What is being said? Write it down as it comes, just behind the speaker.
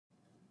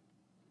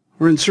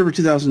We're in Server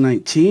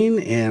 2019,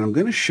 and I'm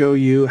going to show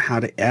you how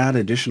to add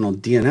additional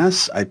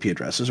DNS IP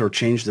addresses or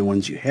change the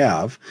ones you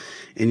have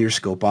in your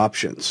scope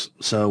options.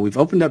 So we've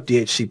opened up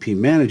DHCP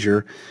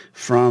Manager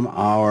from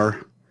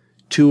our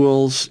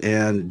Tools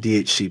and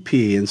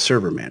DHCP in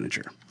Server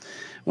Manager.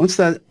 Once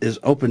that is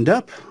opened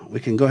up, we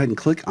can go ahead and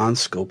click on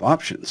Scope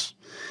Options.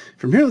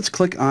 From here, let's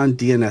click on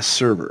DNS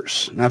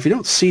Servers. Now, if you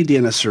don't see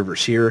DNS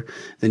Servers here,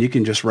 then you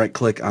can just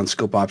right-click on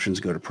Scope Options,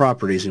 go to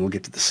Properties, and we'll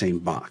get to the same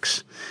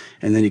box.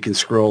 And then you can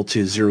scroll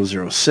to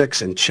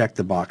 006 and check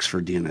the box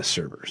for DNS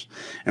Servers.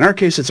 In our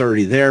case, it's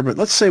already there, but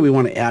let's say we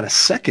want to add a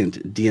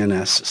second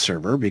DNS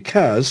server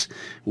because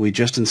we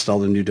just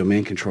installed a new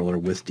domain controller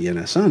with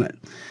DNS on it.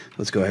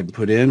 Let's go ahead and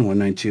put in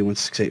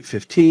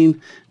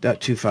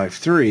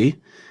 192.168.15.253.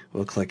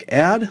 We'll click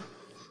Add,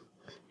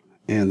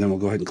 and then we'll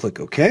go ahead and click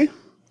OK.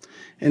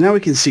 And now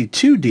we can see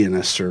two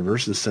DNS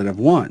servers instead of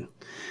one.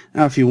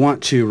 Now if you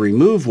want to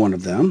remove one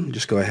of them,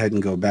 just go ahead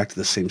and go back to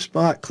the same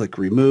spot, click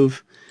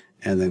Remove,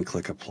 and then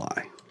click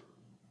Apply.